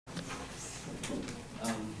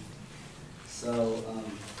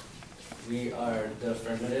We are the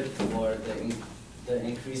affirmative for the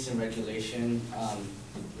increase in regulation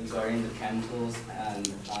regarding the chemicals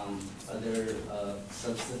and other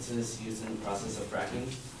substances used in the process of fracking.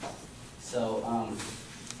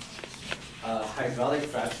 Hydraulic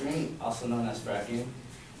fracturing, also known as fracking,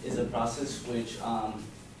 is a process which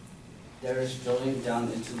there is drilling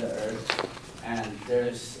down into the earth, and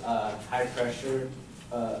there's a high pressure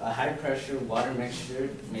water mixture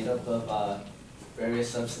made up of various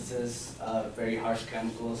substances, very harsh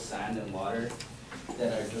chemicals, sand and water,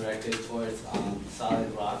 that are directed towards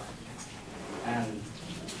solid rock, and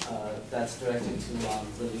that's directed to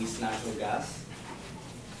release natural gas.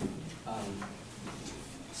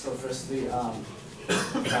 So firstly,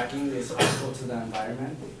 fracking is harmful to the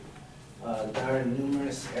environment. There are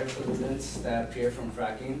numerous air pollutants that appear from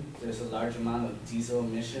fracking. There's a large amount of diesel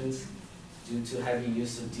emissions due to heavy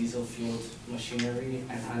use of diesel-fueled machinery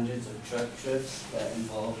and hundreds of truck trips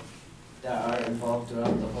that are involved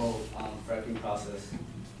throughout the whole fracking process.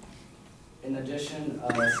 In addition,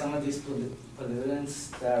 some of these pollutants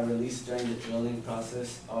that are released during the drilling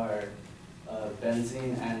process are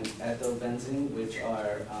benzene and ethylbenzene, which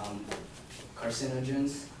are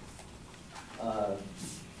carcinogens.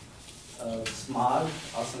 Smog,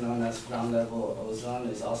 also known as ground-level ozone,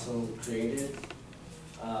 is also created.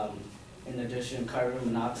 In addition,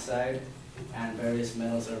 carbon monoxide and various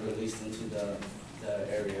metals are released into the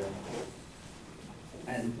area.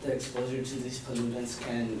 And the exposure to these pollutants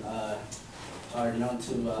are known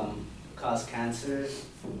to cause cancer,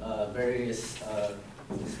 various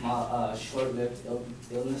small, short-lived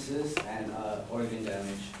illnesses, and organ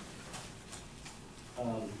damage.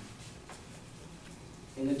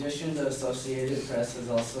 In addition, the Associated Press has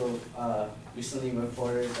also recently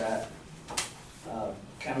reported that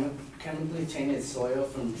chemically tainted soil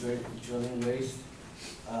from drilling waste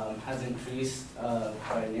has increased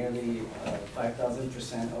by nearly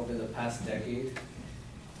 5,000% over the past decade,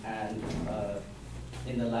 and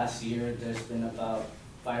in the last year there's been about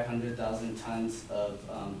 500,000 tons of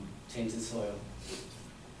tainted soil.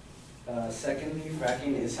 Secondly,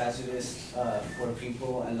 fracking is hazardous for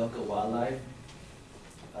people and local wildlife.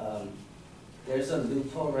 There's a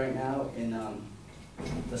loophole right now in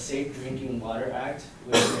the Safe Drinking Water Act,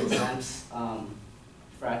 which exempts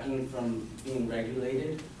fracking from being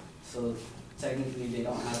regulated. So technically they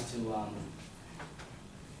don't have to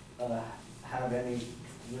have any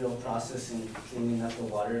real process in cleaning up the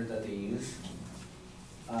water that they use.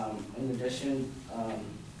 In addition,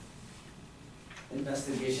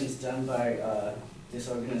 investigations done by this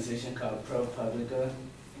organization called ProPublica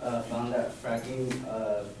found that fracking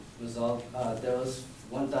there was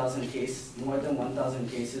more than 1,000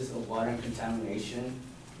 cases of water contamination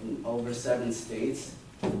in over 7 states,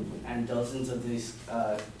 and dozens of these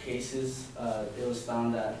cases, it was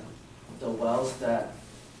found that the wells that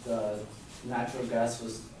the natural gas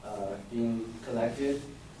was being collected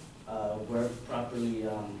were properly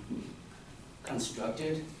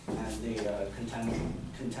constructed, and they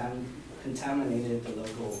contaminated the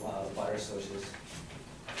local water sources.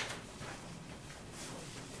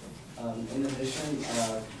 In addition,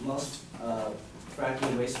 most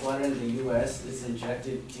fracking wastewater in the U.S. is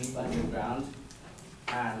injected deep underground,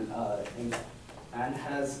 and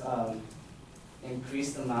has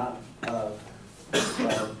increased amount of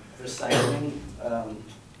recycling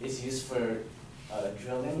is used for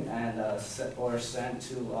drilling and or sent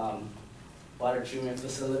to water treatment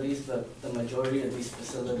facilities, but the majority of these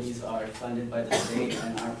facilities are funded by the state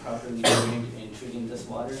and aren't properly trained in treating this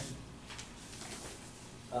water.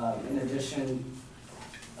 In addition,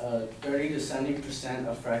 30 to 70%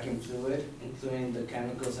 of fracking fluid, including the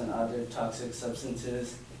chemicals and other toxic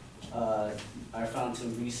substances, are found to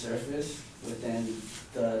resurface within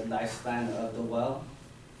the lifespan of the well,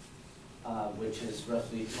 which is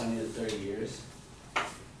roughly 20 to 30 years.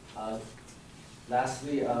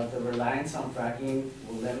 Lastly, the reliance on fracking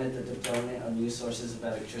will limit the deployment of new sources of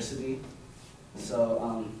electricity.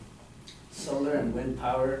 So solar and wind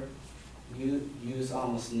power use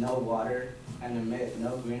almost no water and emit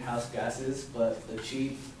no greenhouse gases, but the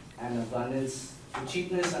cheapness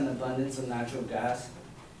and abundance of natural gas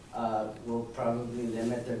will probably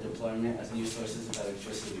limit their deployment as new sources of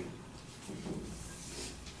electricity.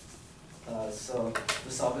 So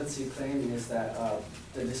the solvency claim is that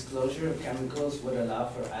the disclosure of chemicals would allow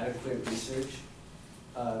for adequate research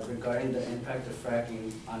regarding the impact of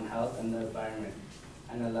fracking on health and the environment,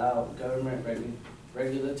 and allow government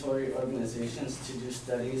regulatory organizations to do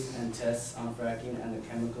studies and tests on fracking and the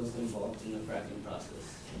chemicals involved in the fracking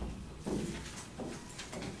process.